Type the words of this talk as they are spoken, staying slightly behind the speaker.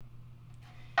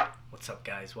What's up,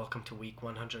 guys? Welcome to week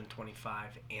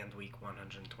 125 and week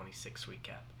 126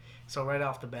 recap. So, right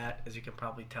off the bat, as you can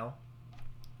probably tell,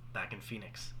 back in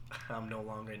Phoenix. I'm no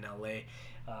longer in LA.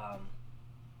 I'm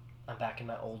back in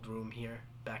my old room here,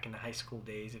 back in the high school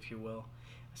days, if you will,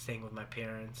 staying with my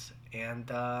parents, and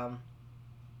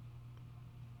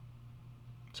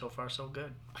so far so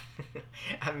good.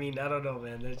 I mean, I don't know,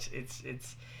 man.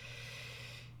 It's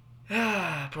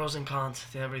pros and cons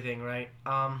to everything, right?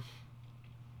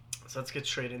 So let's get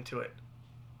straight into it.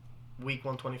 Week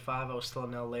 125, I was still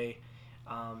in LA,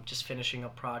 just finishing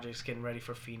up projects, getting ready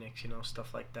for Phoenix,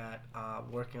 stuff like that.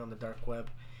 Working on the dark web,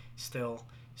 still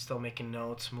making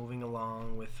notes, moving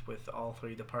along with all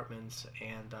three departments,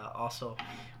 and also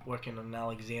working on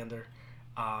Alexander.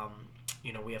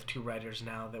 We have two writers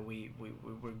now that we're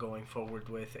going forward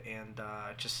with, and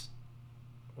just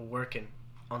working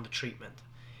on the treatment.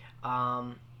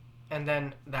 And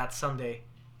then that Sunday,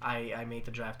 I made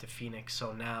the drive to Phoenix.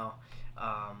 So now,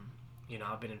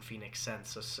 I've been in Phoenix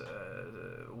since. So,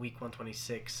 week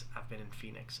 126, I've been in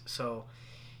Phoenix. So,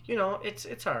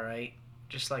 it's all right.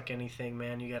 Just like anything,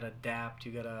 man, you gotta adapt.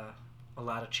 You gotta a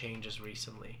lot of changes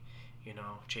recently.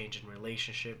 Change in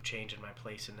relationship, change in my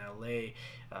place in LA,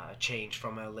 change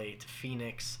from LA to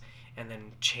Phoenix, and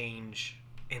then change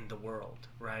in the world,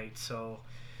 right? So,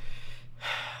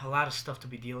 a lot of stuff to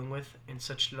be dealing with in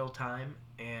such little time,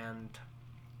 and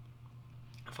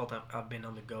I felt I've been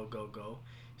on the go.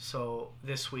 So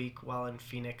this week, while in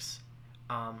Phoenix,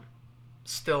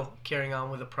 still carrying on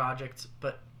with the project,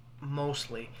 but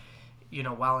mostly,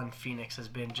 while in Phoenix, has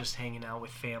been just hanging out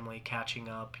with family, catching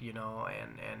up,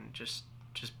 and just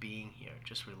being here,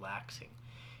 just relaxing,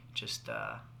 just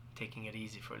taking it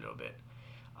easy for a little bit.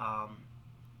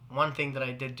 One thing that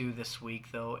I did do this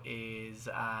week, though, is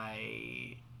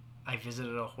I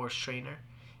visited a horse trainer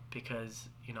because,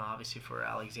 obviously for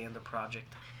Alexander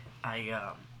project,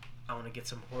 I want to get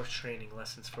some horse training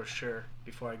lessons for sure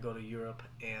before I go to Europe.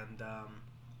 And,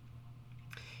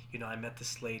 I met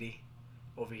this lady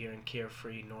over here in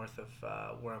Carefree, north of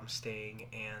where I'm staying,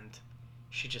 and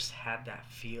she just had that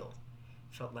feel.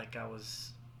 Felt like I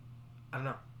don't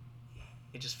know,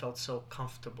 it just felt so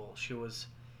comfortable. She was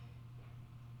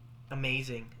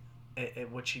amazing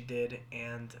at what she did,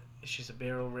 and she's a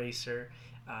barrel racer.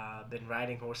 Been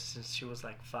riding horses since she was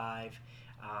like 5.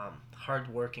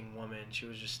 Hard-working woman. She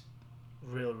was just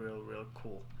real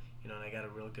cool. And I got a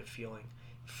real good feeling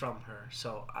from her.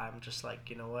 So I'm just like,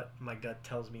 you know what? My gut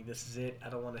tells me this is it. I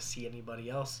don't want to see anybody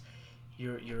else.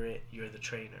 You're it. You're the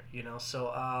trainer. So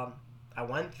I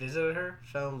went, visited her,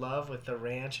 fell in love with the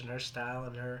ranch and her style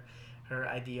and her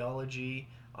ideology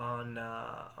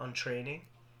on training,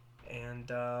 and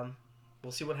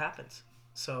we'll see what happens.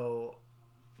 So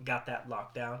got that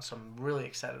locked down, so I'm really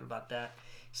excited about that.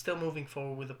 Still moving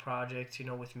forward with the project,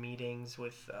 with meetings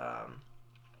with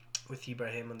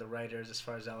Ibrahim and the writers as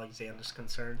far as Alexander's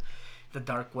concerned. The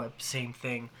dark web, same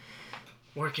thing.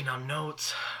 Working on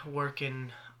notes,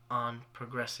 working on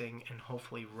progressing, and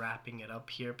hopefully wrapping it up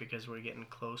here because we're getting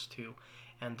close to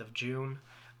end of June.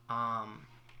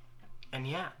 And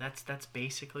yeah, that's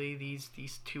basically these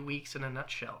 2 weeks in a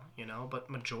nutshell, But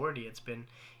majority, it's been,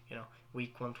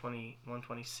 week 120,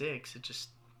 126. It's just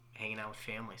hanging out with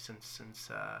family since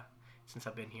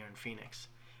I've been here in Phoenix,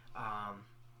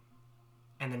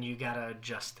 and then you gotta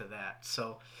adjust to that.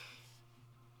 So,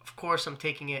 of course, I'm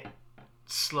taking it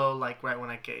slow. Like right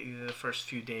when I get the first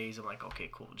few days, I'm like, okay,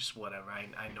 cool, just whatever.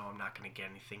 I know I'm not gonna get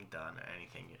anything done or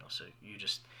anything, So you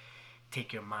just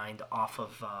take your mind off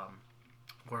of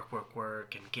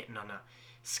work, and getting on a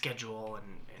schedule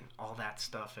and all that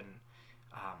stuff, and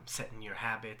setting your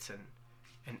habits and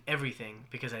everything,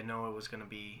 because I know it was going to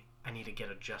be, I need to get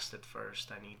adjusted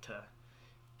first. I need to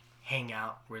hang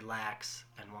out, relax,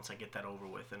 and once I get that over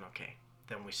with, then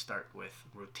we start with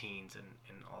routines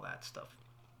and all that stuff.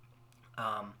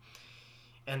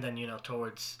 And then,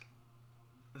 towards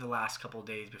the last couple of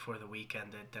days before the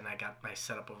weekend, then I got my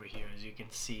setup over here. As you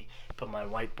can see, put my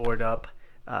whiteboard up.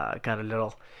 Got a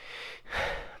little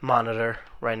monitor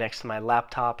right next to my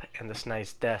laptop and this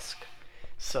nice desk,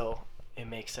 so it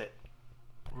makes it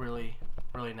really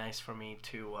nice for me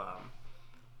to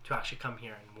actually come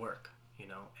here and work,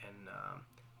 and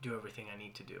do everything I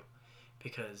need to do,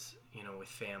 because with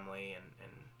family and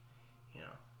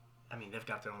they've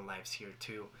got their own lives here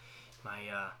too.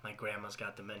 My grandma's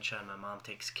got dementia, and my mom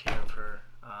takes care of her,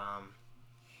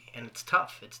 and it's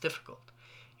tough, it's difficult.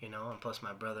 And plus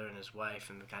my brother and his wife,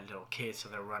 and they got little kids, so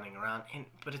they're running around.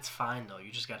 But it's fine, though.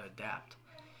 You just got to adapt,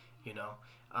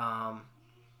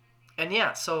 And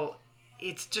yeah, so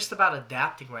it's just about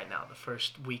adapting right now, the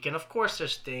first week. And of course,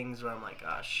 there's things where I'm like,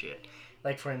 ah, shit,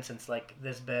 Like for instance, like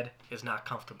this bed is not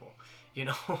comfortable. You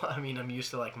know, I mean, I'm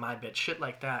used to like my bed, shit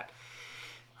like that.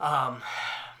 Um,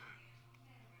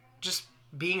 just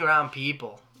being around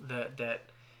people that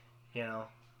you know,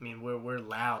 I mean, we're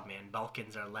loud, man.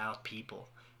 Balkans are loud people.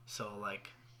 So like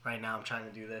right now, I'm trying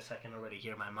to do this. I can already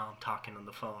hear my mom talking on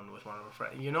the phone with one of her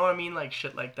friends. You know what I mean? Like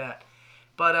shit like that.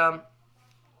 But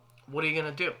what are you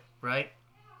gonna do, right?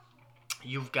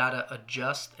 You've got to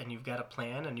adjust and you've got to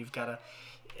plan and you've got to,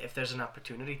 if there's an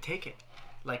opportunity, take it.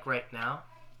 Like right now,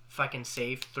 if I can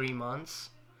save 3 months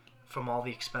from all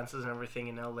the expenses and everything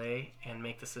in LA and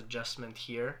make this adjustment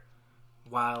here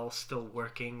while still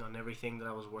working on everything that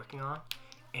I was working on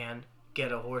and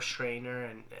get a horse trainer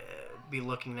and be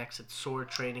looking next at sword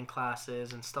training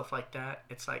classes and stuff like that,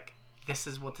 it's like this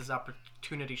is what this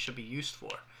opportunity should be used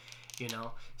for, you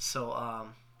know? So,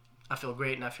 I feel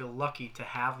great and I feel lucky to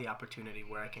have the opportunity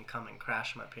where I can come and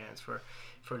crash my parents for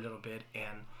a little bit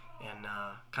and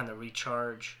kind of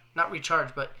recharge. Not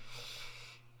recharge, but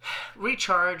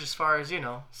recharge as far as, you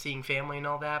know, seeing family and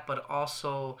all that, but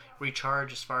also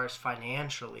recharge as far as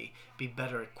financially be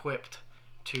better equipped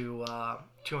to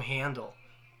handle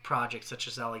projects such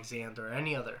as Alexander or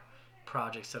any other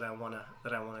projects that I wanna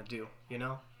do, you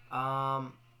know?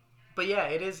 But yeah,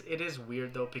 it is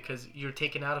weird though because you're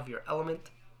taken out of your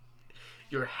element,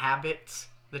 your habits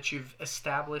that you've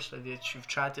established, that you've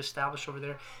tried to establish over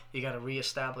there. You got to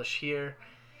reestablish here,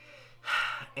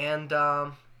 and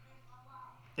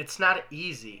it's not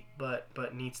easy,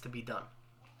 but needs to be done.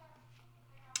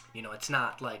 You know, it's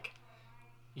not like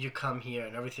you come here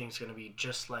and everything's going to be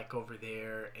just like over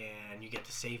there, and you get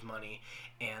to save money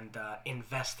and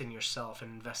invest in yourself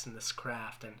and invest in this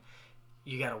craft, and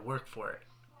you got to work for it.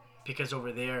 Because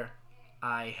over there,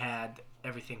 I had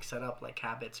everything set up, like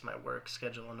habits, my work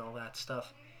schedule, and all that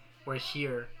stuff. Where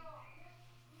here,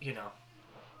 you know,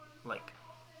 like,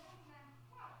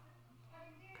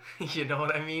 you know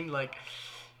what I mean? Like,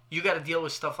 you got to deal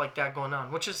with stuff like that going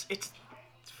on, which is, it's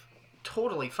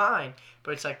totally fine,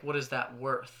 but it's like, what is that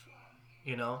worth?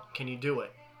 You know, can you do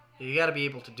it? You got to be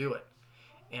able to do it.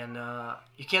 And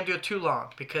you can't do it too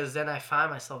long because then I find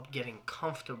myself getting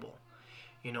comfortable.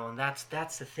 You know, and that's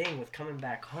the thing with coming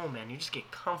back home, man. You just get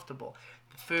comfortable.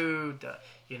 The food,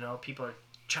 you know, people are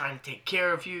trying to take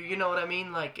care of you. You know what I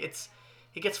mean? Like it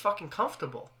gets fucking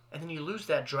comfortable, and then you lose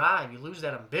that drive, you lose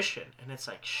that ambition, and it's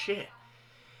like shit.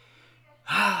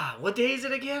 What day is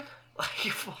it again?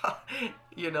 Like,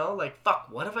 you know, like fuck.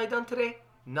 What have I done today?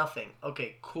 Nothing.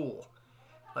 Okay, cool.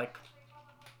 Like,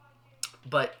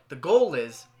 but the goal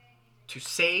is to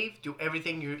save, do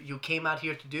everything you came out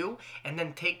here to do, and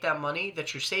then take that money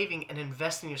that you're saving and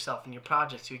invest in yourself in your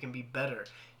project so you can be better,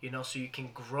 you know, so you can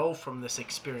grow from this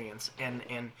experience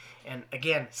and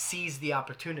again seize the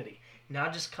opportunity.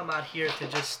 Not just come out here to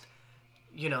just,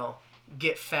 you know,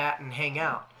 get fat and hang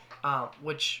out,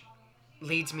 which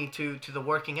leads me to the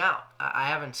working out. I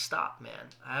haven't stopped,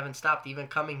 man. I haven't stopped. Even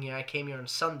coming here, I came here on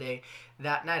Sunday.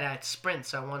 That night I had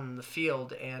sprints. I won in the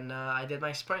field and I did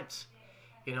my sprints.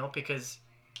 You know, because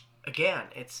again,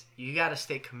 it's you got to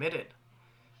stay committed.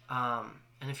 And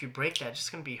if you break that, it's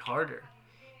just gonna be harder.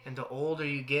 And the older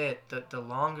you get, the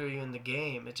longer you're in the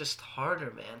game, it's just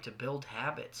harder, man, to build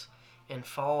habits and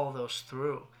follow those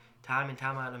through time and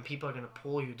time out. And people are gonna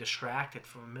pull you distracted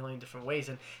from a million different ways.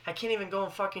 And I can't even go on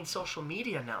fucking social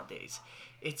media nowadays.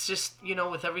 It's just, you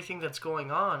know, with everything that's going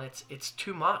on, it's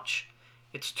too much.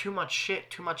 It's too much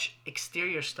shit, too much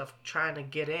exterior stuff trying to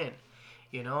get in,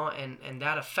 you know, and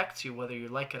that affects you whether you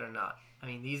like it or not. I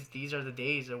mean, these are the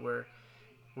days that we're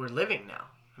living now.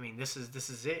 I mean, this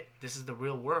is it. This is the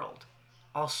real world.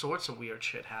 All sorts of weird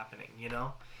shit happening, you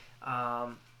know.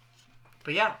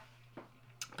 But yeah,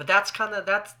 but that's kind of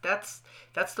that's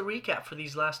the recap for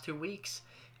these last 2 weeks.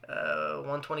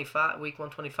 125 week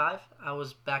 125. I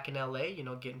was back in LA, you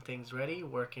know, getting things ready,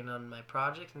 working on my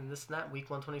project and this and that. Week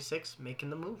 126, making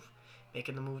the move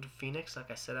to Phoenix,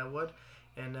 like I said I would,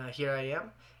 and here I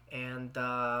am, and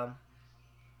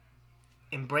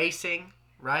embracing,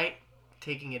 right,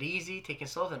 taking it easy, taking it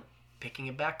slow, then picking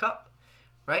it back up,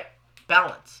 right?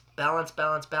 Balance.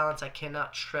 I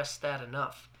cannot stress that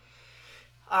enough.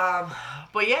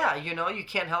 But yeah, you know, you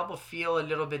can't help but feel a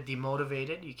little bit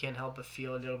demotivated. You can't help but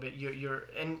feel a little bit,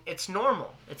 and it's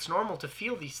normal. It's normal to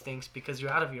feel these things because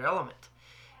you're out of your element,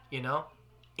 you know,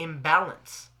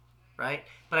 imbalance, right?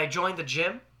 But I joined the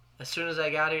gym. As soon as I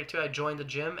got here too, I joined the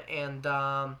gym, and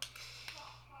I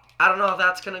don't know how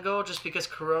that's gonna go just because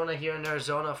Corona here in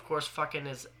Arizona, of course, fucking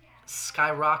is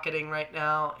skyrocketing right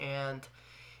now, and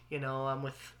you know, I'm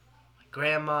with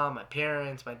grandma, my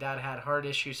parents, my dad had heart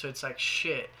issues, so it's like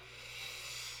shit.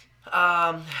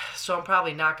 So I'm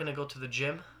probably not gonna go to the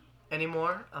gym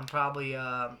anymore. I'm probably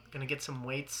gonna get some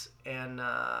weights and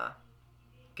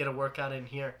get a workout in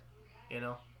here. You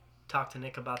know, talk to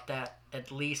Nick about that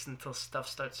at least until stuff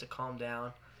starts to calm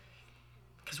down.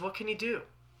 Cause what can you do?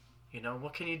 You know,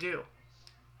 what can you do?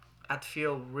 I'd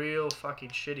feel real fucking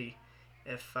shitty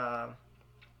if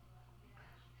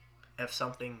if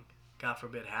something, God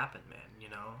forbid, happened, man. You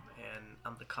know, and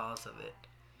I'm the cause of it.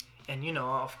 And you know,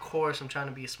 of course, I'm trying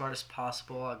to be as smart as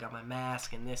possible. I got my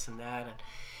mask and this and that, and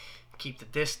keep the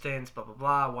distance, blah blah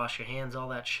blah. Wash your hands, all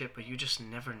that shit. But you just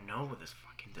never know with this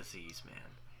fucking disease, man.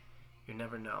 You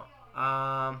never know.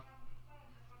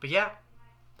 But yeah,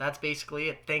 that's basically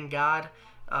it. Thank God,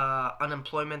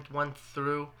 unemployment went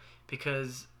through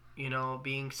because you know,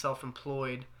 being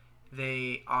self-employed,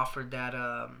 they offered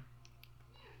that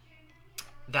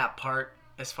that part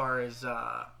as far as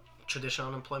traditional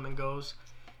unemployment goes,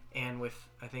 and with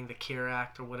I think the CARE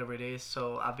Act or whatever it is.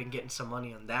 So I've been getting some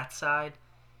money on that side.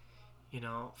 You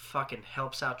know, fucking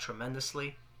helps out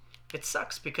tremendously. It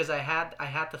sucks because I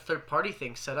had the third party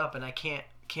thing set up and I can't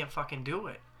fucking do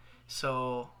it.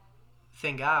 So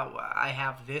thank God I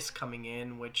have this coming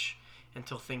in, which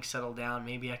until things settle down,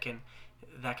 maybe I can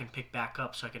that can pick back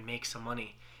up so I can make some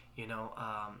money, you know,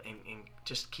 and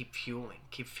just keep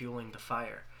fueling the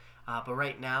fire. But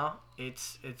right now,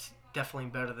 it's definitely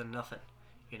better than nothing,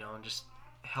 you know, and just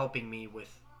helping me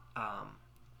with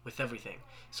everything.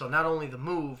 So not only the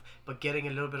move, but getting a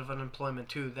little bit of unemployment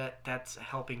too. That's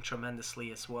helping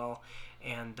tremendously as well,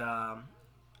 and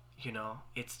you know,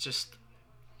 it's just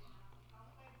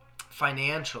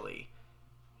financially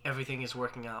everything is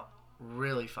working out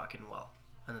really fucking well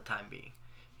in the time being,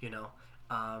 you know.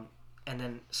 Um, and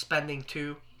then spending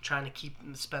too, trying to keep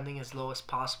spending as low as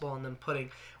possible, and then putting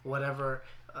whatever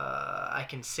I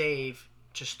can save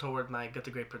just toward my Good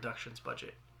to Great Productions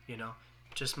budget, you know,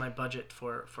 just my budget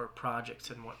for projects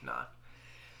and whatnot.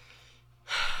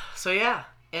 So yeah,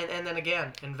 and then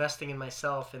again, investing in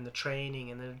myself in the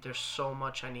training, and then there's so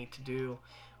much I need to do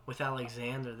with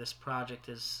Alexander. This project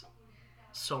is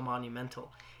so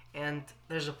monumental. And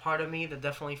there's a part of me that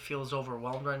definitely feels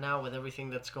overwhelmed right now with everything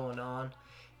that's going on.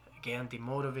 Again,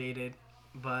 demotivated.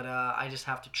 But I just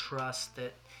have to trust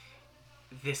that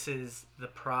this is the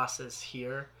process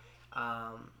here.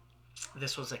 Um,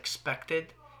 this was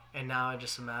expected. And now it's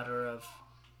just a matter of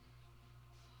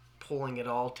pulling it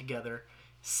all together,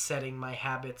 setting my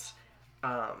habits,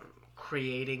 um,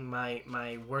 creating my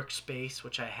workspace,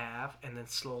 which I have, and then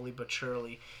slowly but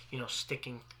surely, you know,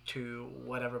 sticking to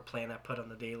whatever plan I put on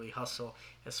the daily hustle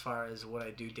as far as what I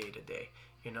do day to day.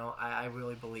 You know, I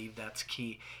really believe that's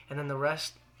key. And then the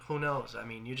rest, who knows? I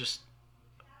mean,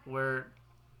 we're,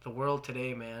 the world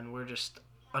today, man, we're just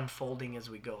unfolding as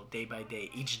we go, day by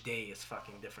day. Each day is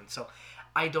fucking different. So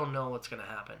I don't know what's going to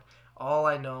happen. All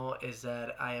I know is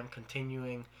that I am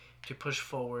continuing to push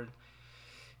forward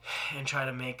and try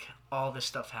to make all this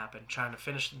stuff happen. Trying to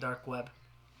finish the dark web,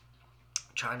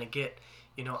 trying to get,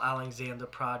 you know, Alexander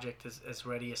project as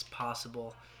ready as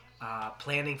possible,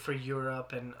 planning for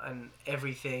Europe and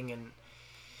everything. And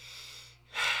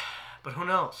but who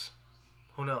knows?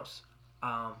 Who knows?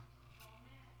 Um,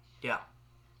 yeah,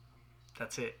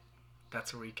 that's it.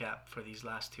 That's a recap for these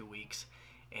last 2 weeks,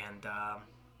 and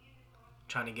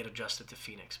trying to get adjusted to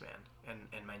Phoenix, man,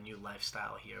 and my new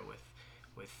lifestyle here with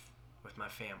with my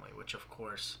family, which of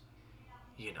course,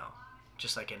 you know,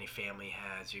 just like any family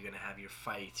has, you're gonna have your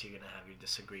fights, you're gonna have your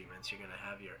disagreements, you're gonna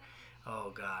have your,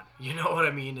 oh God, you know what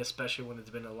I mean, especially when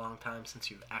it's been a long time since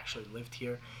you've actually lived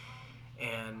here,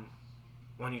 and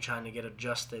when you're trying to get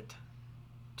adjusted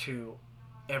to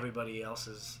everybody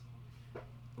else's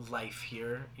life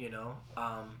here, you know,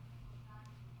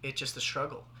 it's just a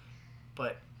struggle,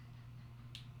 but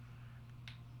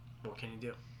what can you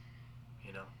do,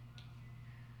 you know?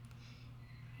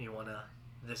 You wanna,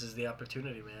 this is the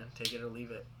opportunity, man. Take it or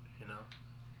leave it, you know.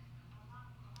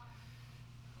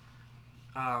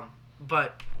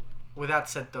 But with that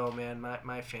said, though, man,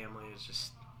 my family is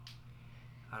just,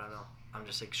 I don't know. I'm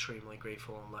just extremely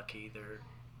grateful and lucky. They're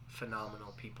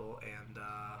phenomenal people, and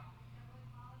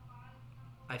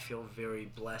I feel very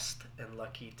blessed and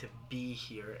lucky to be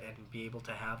here and be able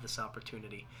to have this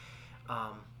opportunity.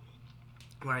 Um,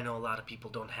 where I know a lot of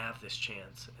people don't have this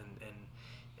chance, and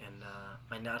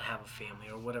might not have a family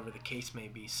or whatever the case may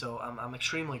be. So I'm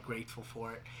extremely grateful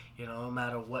for it. You know, no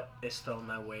matter what is thrown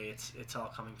my way, it's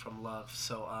all coming from love.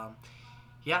 So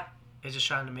yeah, it's just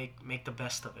trying to make the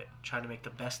best of it. Trying to make the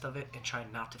best of it and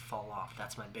trying not to fall off.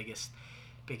 That's my biggest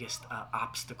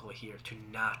obstacle here, to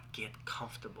not get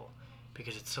comfortable,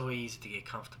 because it's so easy to get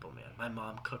comfortable, man. My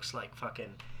mom cooks like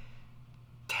fucking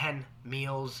 10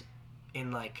 meals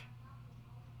in like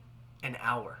an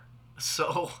hour.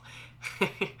 So,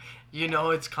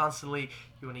 it's constantly,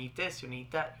 you want to eat this, you want to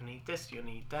eat that, you want to eat this, you want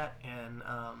to eat that, and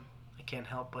I can't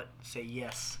help but say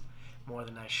yes more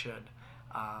than I should.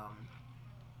 Um,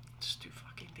 just too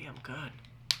fucking damn good.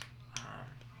 Um,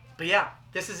 but yeah,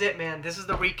 this is it, man. This is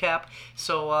the recap.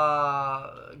 So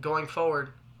going forward,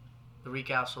 the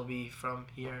recaps will be from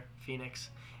here, Phoenix,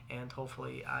 and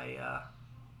hopefully I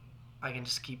can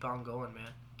just keep on going,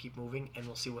 man. Keep moving, and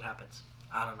we'll see what happens.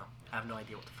 I don't know. I have no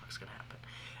idea what the fuck's gonna happen.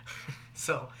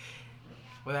 So,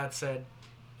 with that said,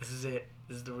 this is it.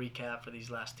 This is the recap for these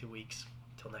last 2 weeks.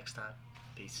 Till next time,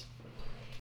 peace.